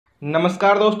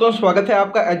नमस्कार दोस्तों, स्वागत है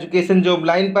आपका एजुकेशन जॉब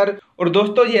लाइन पर। और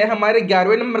दोस्तों, यह हमारे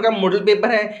 11वें नंबर का मॉडल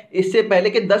पेपर है। इससे पहले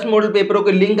के 10 मॉडल पेपरों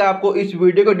के लिंक आपको इस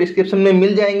वीडियो के डिस्क्रिप्शन में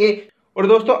मिल जाएंगे। और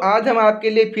दोस्तों, आज हम आपके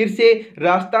लिए फिर से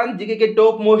राजस्थान जीके के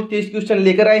टॉप मोस्ट 30 क्वेश्चन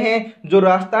लेकर आए हैं, जो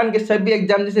राजस्थान के सभी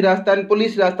एग्जाम जैसे राजस्थान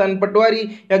पुलिस, राजस्थान पटवारी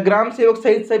या ग्राम सेवक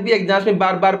सहित सभी एग्जाम्स में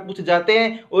बार बार पूछे जाते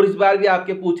हैं और इस बार भी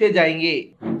आपके पूछे जाएंगे।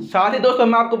 साथ ही दोस्तों,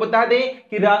 हम आपको बता दें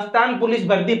कि राजस्थान पुलिस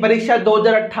भर्ती परीक्षा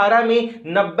 2018 में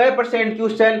 90%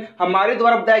 क्वेश्चन हमारे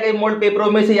द्वारा बताए गए मॉडल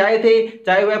पेपरों में से आए थे,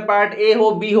 चाहे वह पार्ट ए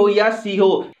हो, बी हो या सी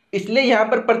हो। इसलिए यहाँ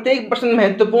पर प्रत्येक प्रश्न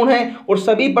महत्वपूर्ण है और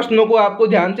सभी प्रश्नों को आपको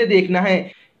ध्यान से देखना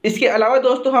है। इसके अलावा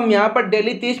दोस्तों, हम यहाँ पर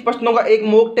डेली 30 प्रश्नों का एक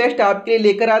मॉक टेस्ट आपके लिए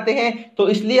लेकर आते हैं, तो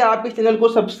इसलिए आप इस चैनल को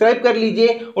सब्सक्राइब कर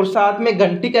लीजिए और साथ में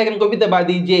घंटी के आइकन को भी दबा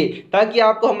दीजिए, ताकि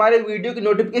आपको हमारे वीडियो की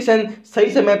नोटिफिकेशन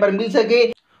सही समय पर मिल सके।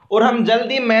 और हम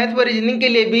जल्दी मैथ व रीजनिंग के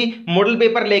लिए भी मॉडल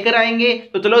पेपर लेकर आएंगे।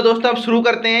 तो चलो दोस्तों, अब शुरू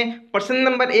करते हैं। प्रश्न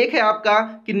नंबर 1 है आपका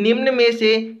कि निम्न में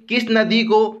से किस नदी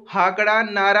को हाकड़ा,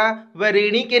 नारा व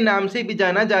रेणी के नाम से भी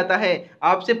जाना जाता है।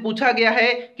 आपसे पूछा गया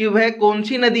है कि वह कौन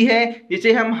सी नदी है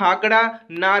जिसे हम हाकड़ा,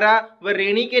 नारा व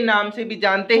रेणी के नाम से भी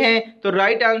जानते हैं। तो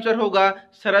राइट आंसर होगा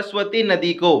सरस्वती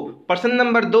नदी को। प्रश्न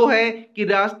नंबर 2 है कि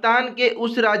राजस्थान के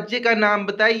उस राज्य का नाम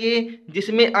बताइए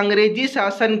जिसमें अंग्रेजी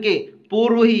शासन के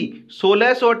पूर्व ही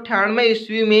 1698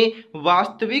 ईस्वी में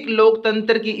वास्तविक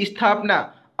लोकतंत्र की स्थापना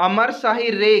अमर शाही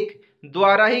रेख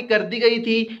द्वारा ही कर दी गई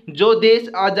थी, जो देश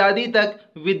आज़ादी तक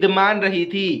विद्यमान रही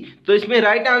थी। तो इसमें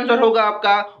राइट आंसर होगा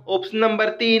आपका ऑप्शन नंबर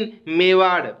 3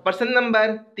 मेवाड़। प्रश्न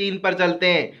नंबर 3 पर चलते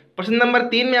हैं। प्रश्न नंबर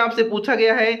 3 में आपसे पूछा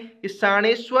गया है कि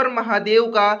साणेश्वर महादेव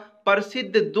का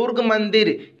प्रसिद्ध दुर्ग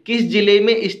मंदिर किस जिले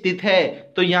में स्थित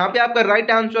है। तो यहाँ पे आपका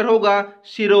राइट आंसर होगा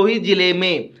सिरोही जिले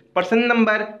में। प्रश्न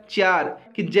नंबर 4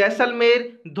 कि जैसलमेर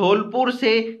धौलपुर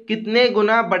से कितने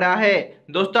गुना बड़ा है।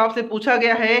 दोस्तों, आपसे पूछा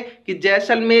गया है कि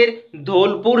जैसलमेर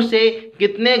धौलपुर से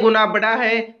कितने गुना बड़ा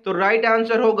है। तो राइट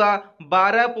आंसर होगा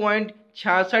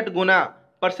 12.66 गुना।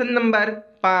 प्रश्न नंबर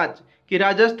 5 कि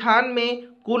राजस्थान में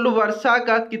कुल वर्षा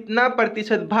का कितना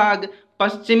प्रतिशत भाग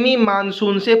पश्चिमी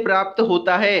मानसून से प्राप्त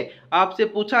होता है। आपसे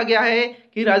पूछा गया है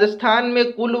कि राजस्थान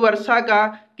में कुल वर्षा का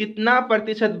कितना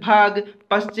प्रतिशत भाग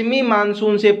पश्चिमी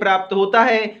मानसून से प्राप्त होता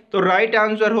है। तो राइट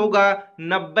आंसर होगा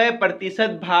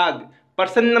 90% भाग।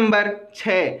 प्रश्न नंबर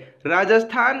 6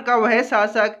 राजस्थान का वह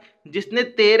शासक जिसने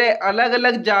 13 अलग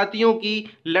अलग जातियों की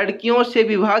लड़कियों से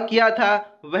विवाह किया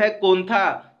था, वह कौन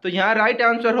था। तो यहाँ राइट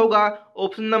आंसर होगा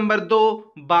ऑप्शन नंबर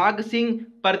 2 बाघ सिंह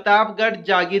प्रतापगढ़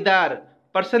जागीरदार।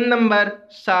 प्रश्न नंबर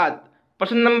 7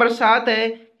 प्रश्न नंबर 7 है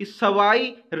कि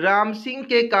सवाई राम सिंह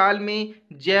के काल में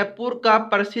जयपुर का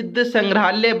प्रसिद्ध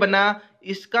संग्रहालय बना,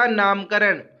 इसका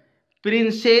नामकरण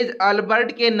प्रिंसेस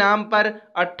अल्बर्ट के नाम पर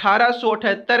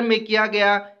 1878 में किया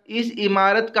गया। इस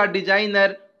इमारत का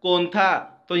डिजाइनर कौन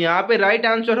था। तो यहाँ पे राइट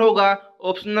आंसर होगा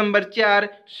ऑप्शन नंबर 4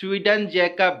 स्वीडन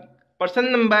जैकब। प्रश्न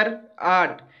नंबर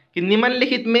 8 कि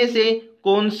निम्नलिखित में से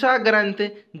कौन सा ग्रंथ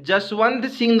जसवंत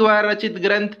सिंह द्वारा रचित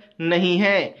ग्रंथ नहीं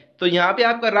है। तो यहाँ पे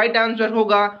आपका राइट आंसर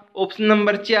होगा ऑप्शन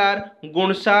नंबर 4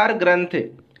 गुणसार ग्रंथ।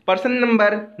 प्रश्न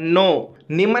नंबर 9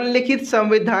 निम्नलिखित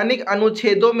संवैधानिक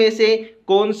अनुच्छेदों में से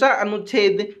कौन सा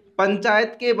अनुच्छेद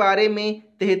पंचायत के बारे में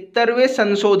 73वें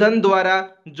संशोधन द्वारा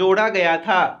जोड़ा गया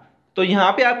था। तो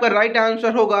यहाँ पे आपका राइट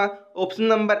आंसर होगा ऑप्शन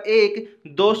नंबर 1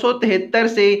 273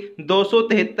 से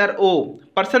 273 ओ।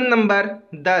 प्रश्न नंबर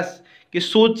 10 कि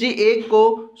सूची 1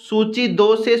 को सूची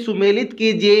 2 से सुमेलित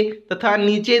कीजिए तथा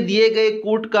नीचे दिए गए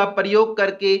कूट का प्रयोग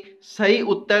करके सही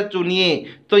उत्तर चुनिए।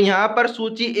 तो यहाँ पर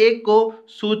सूची 1 को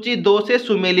सूची 2 से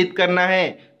सुमेलित करना है।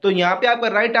 तो यहाँ पे आपका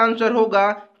राइट आंसर होगा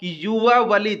कि युवा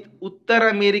वलित उत्तर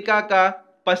अमेरिका का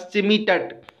पश्चिमी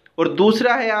तट, और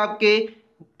दूसरा है आपके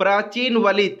प्राचीन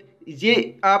वलित,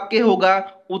 ये आपके होगा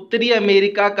उत्तरी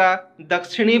अमेरिका का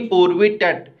दक्षिणी पूर्वी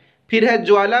तट। फिर है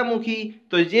ज्वालामुखी,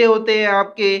 तो ये होते हैं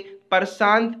आपके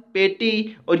प्रशांत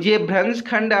पेटी, और ये भ्रंश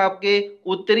खंड आपके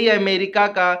उत्तरी अमेरिका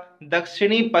का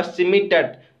दक्षिणी पश्चिमी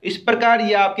तट। इस प्रकार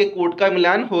ये आपके कोड का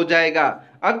मिलान हो जाएगा।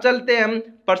 अब चलते हैं हम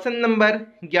प्रश्न नंबर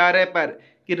 11 पर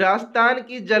कि राजस्थान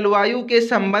की जलवायु के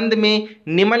संबंध में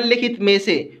निम्नलिखित में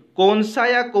से कौन सा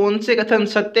या कौन से कथन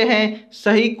सत्य हैं,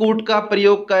 सही कूट का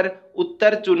प्रयोग कर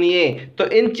उत्तर चुनिए। तो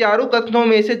इन चारों कथनों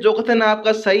में से जो कथन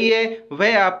आपका सही है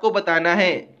वह आपको बताना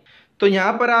है। तो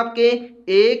यहाँ पर आपके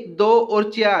 1, 2 और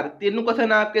 4 तीनों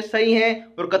कथन आपके सही हैं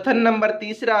और कथन नंबर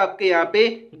तीसरा आपके यहाँ पे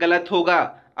गलत होगा।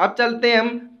 अब चलते हैं हम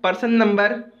प्रश्न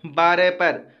नंबर 12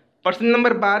 पर। प्रश्न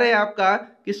नंबर 12 है आपका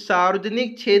कि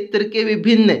सार्वजनिक क्षेत्र के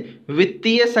विभिन्न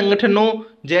वित्तीय संगठनों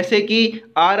जैसे कि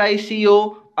RICO,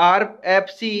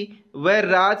 RFC व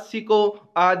राजसिको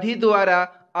आदि द्वारा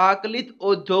आकलित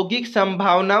औद्योगिक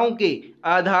संभावनाओं के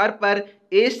आधार पर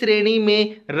ए श्रेणी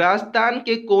में राजस्थान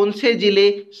के कौन से जिले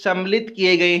सम्मिलित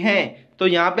किए गए हैं? तो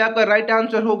यहाँ पे आपका राइट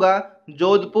आंसर होगा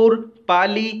जोधपुर,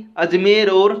 पाली, अजमेर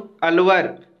और अलवर।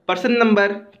 प्रश्न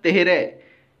नंबर 13,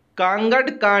 कांगड़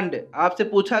कांड आपसे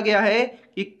पूछा गया है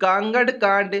कि कांगड़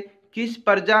कांड किस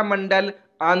प्रजामंडल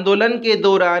आंदोलन के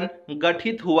दौरान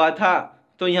गठित हुआ था?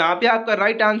 तो यहाँ पे आपका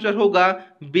राइट आंसर होगा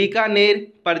बीकानेर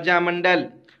प्रजामंडल।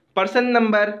 प्रश्न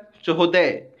नंबर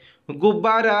 14,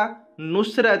 गुब्बारा,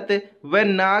 नुसरत व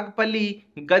नागपली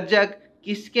गज्जक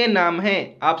किसके नाम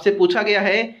हैं? आपसे पूछा गया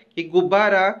है कि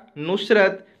गुब्बारा,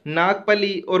 नुसरत,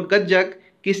 नागपली और गज्जक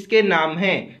किसके नाम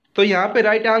हैं? तो यहाँ पे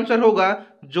राइट आंसर होगा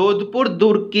जोधपुर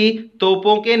दुर्ग की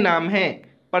तोपों के नाम हैं।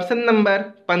 प्रश्न नंबर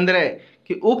 15,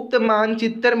 कि उक्त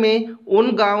मानचित्र में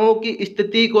उन गांवों की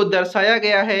स्थिति को दर्शाया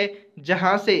गया है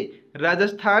जहां से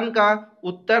राजस्थान का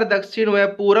उत्तर, दक्षिण व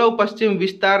पूर्व पश्चिम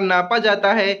विस्तार नापा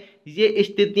जाता है। ये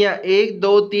स्थितियां 1,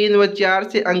 2, 3 व 4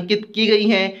 से अंकित की गई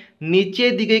हैं। नीचे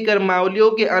दी गई क्रमावलियों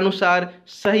के अनुसार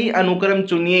सही अनुक्रम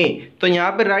चुनिए। तो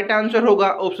यहाँ पर राइट आंसर होगा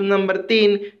ऑप्शन नंबर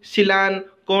 3, सिलान,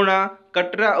 कोणा,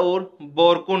 कटरा और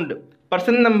बोरकुंड।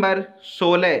 प्रश्न number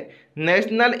 16,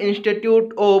 national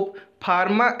institute of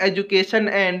pharma education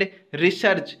and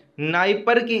research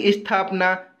NIPER की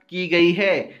स्थापना की गई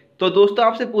है। तो दोस्तों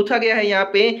आपसे पूछा गया है यहाँ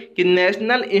पे कि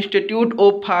national institute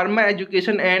of pharma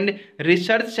education and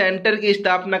research centre की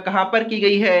स्थापना कहाँ पर की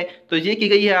गई है? तो ये की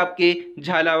गई है आपके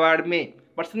झालावाड़ में।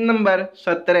 प्रश्न नंबर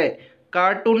 17,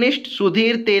 कार्टूनिस्ट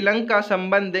सुधीर तेलंग का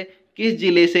संबंध किस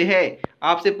जिले से है?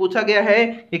 आपसे पूछा गया है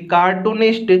कि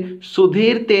कार्टूनिस्ट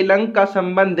सुधीर तेलंग का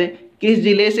संबंध किस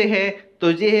जिले से है?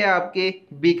 तो ये है आपके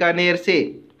बीकानेर से।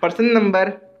 प्रश्न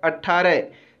नंबर 18,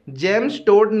 जेम्स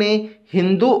टोड ने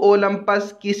हिंदू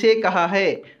ओलंपस किसे कहा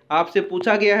है? आपसे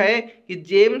पूछा गया है कि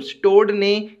जेम्स टोड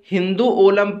ने हिंदू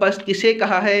ओलंपस किसे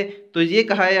कहा है? तो ये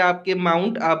कहा है आपके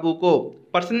माउंट आबू को।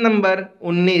 प्रश्न नंबर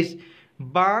 19,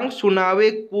 बांग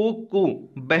सुनावे कूक कू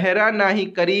बहरा नाही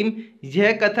करीम,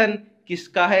 यह कथन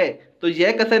किसका है? तो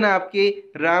यह कथन आपके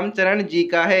रामचरण जी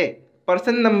का है।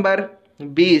 प्रश्न नंबर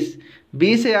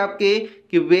 20 है आपके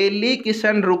कि वेली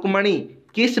किशन रुक्मणी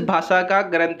किस भाषा का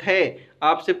ग्रंथ है?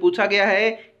 आपसे पूछा गया है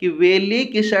कि वेली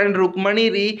किशन रुक्मणी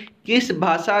री किस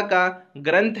भाषा का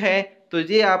ग्रंथ है? तो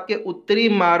ये आपके उत्तरी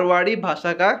मारवाड़ी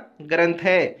भाषा का ग्रंथ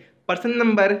है। प्रश्न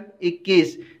नंबर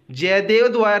 21, जयदेव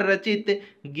द्वारा रचित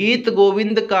गीत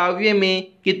गोविंद काव्य में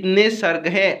कितने सर्ग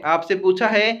हैं? आपसे पूछा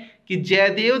है कि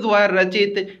जयदेव द्वारा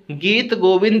रचित गीत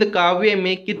गोविंद काव्य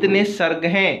में कितने सर्ग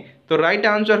हैं? तो राइट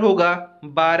आंसर होगा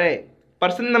 12।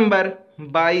 प्रश्न नंबर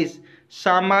 22,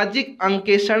 सामाजिक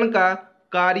अंकेक्षण का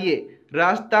कार्य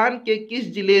राजस्थान के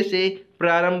किस जिले से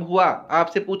प्रारंभ हुआ?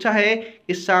 आपसे पूछा है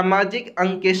कि सामाजिक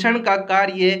अंकेक्षण का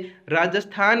कार्य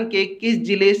राजस्थान के किस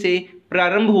जिले से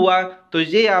प्रारंभ हुआ? तो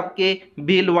ये आपके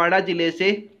भीलवाड़ा जिले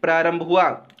से प्रारंभ हुआ।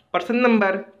 प्रश्न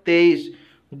नंबर 23,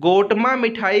 गोटमा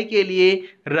मिठाई के लिए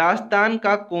राजस्थान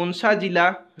का कौन सा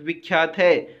जिला विख्यात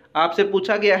है? आपसे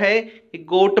पूछा गया है कि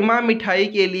गोटमा मिठाई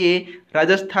के लिए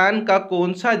राजस्थान का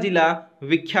कौन सा जिला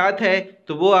विख्यात है?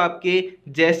 तो वो आपके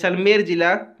जैसलमेर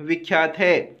जिला विख्यात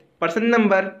है। प्रश्न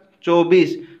नंबर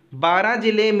 24, 12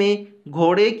 जिले में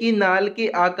घोड़े की नाल के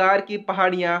आकार की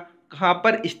पहाड़ियाँ कहाँ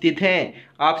पर स्थित हैं?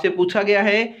 आपसे पूछा गया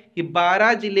है कि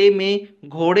 12 जिले में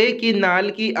घोड़े की नाल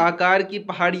की आकार की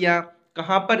पहाड़ियाँ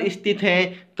कहाँ पर स्थित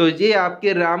हैं? तो ये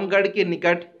आपके रामगढ़ के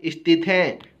निकट स्थित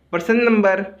हैं। प्रश्न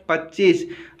नंबर 25,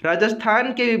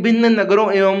 राजस्थान के विभिन्न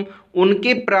नगरों एवं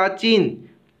उनके प्राचीन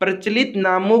प्रचलित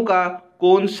नामों का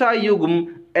कौन सा युग्म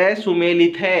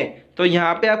असुमेलित है? तो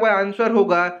यहाँ पे आपका आंसर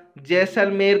होगा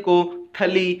जैसलमेर को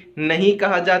थली नहीं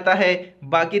कहा जाता है,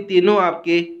 बाकी तीनों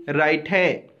आपके राइट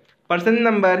है। प्रश्न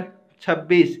नंबर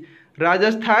 26,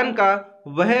 राजस्थान का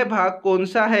वह भाग कौन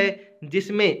सा है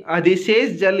जिसमें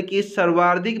अधिशेष जल की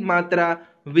सर्वाधिक मात्रा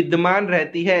विद्यमान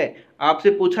रहती है? आपसे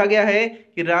पूछा गया है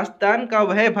कि राजस्थान का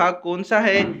वह भाग कौन सा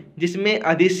है जिसमें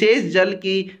अधिशेष जल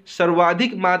की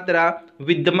सर्वाधिक मात्रा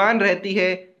विद्यमान रहती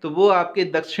है? तो वो आपके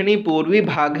दक्षिणी पूर्वी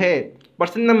भाग है।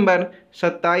 प्रश्न नंबर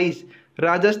 27,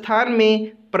 राजस्थान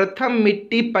में प्रथम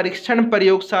मिट्टी परीक्षण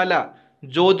प्रयोगशाला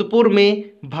जोधपुर में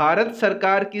भारत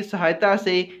सरकार की सहायता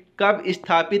से कब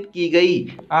स्थापित की गई?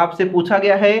 आपसे पूछा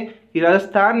गया है कि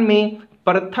राजस्थान में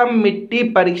प्रथम मिट्टी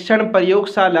परीक्षण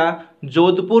प्रयोगशाला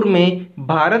जोधपुर में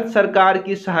भारत सरकार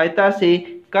की सहायता से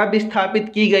कब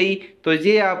स्थापित की गई? तो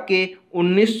ये आपके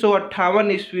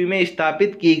 1958 ईस्वी में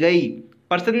स्थापित की गई।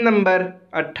 प्रश्न नंबर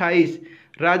 28,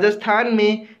 राजस्थान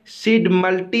में सीड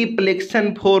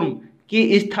मल्टीप्लेक्शन फॉर्म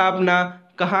की स्थापना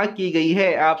कहाँ की गई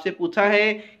है? आपसे पूछा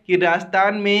है कि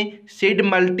राजस्थान में सीड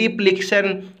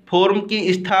मल्टीप्लेक्शन फॉर्म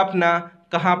की स्थापना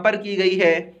कहाँ पर की गई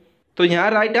है? तो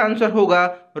यहाँ राइट आंसर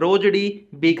होगा रोजड़ी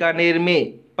बीकानेर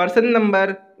में। प्रश्न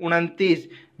नंबर 29,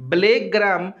 ब्लैक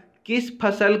ग्राम किस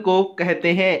फसल को कहते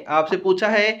हैं? आपसे पूछा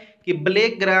है कि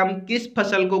ब्लैक ग्राम किस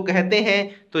फसल को कहते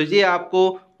हैं, तो ये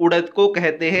आपको उड़द को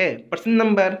कहते हैं। प्रश्न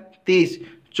नंबर 30,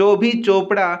 चौभी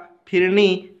चोपड़ा,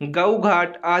 फिरनी, गऊ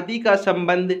घाट आदि का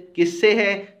संबंध किससे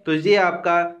है? तो ये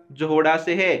आपका जोहड़ा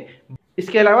से है।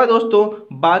 इसके अलावा दोस्तों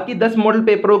बाकी 10 मॉडल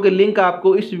पेपरों के लिंक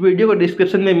आपको इस वीडियो के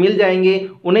डिस्क्रिप्शन में मिल जाएंगे,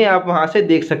 उन्हें आप वहां से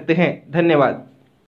देख सकते हैं। धन्यवाद।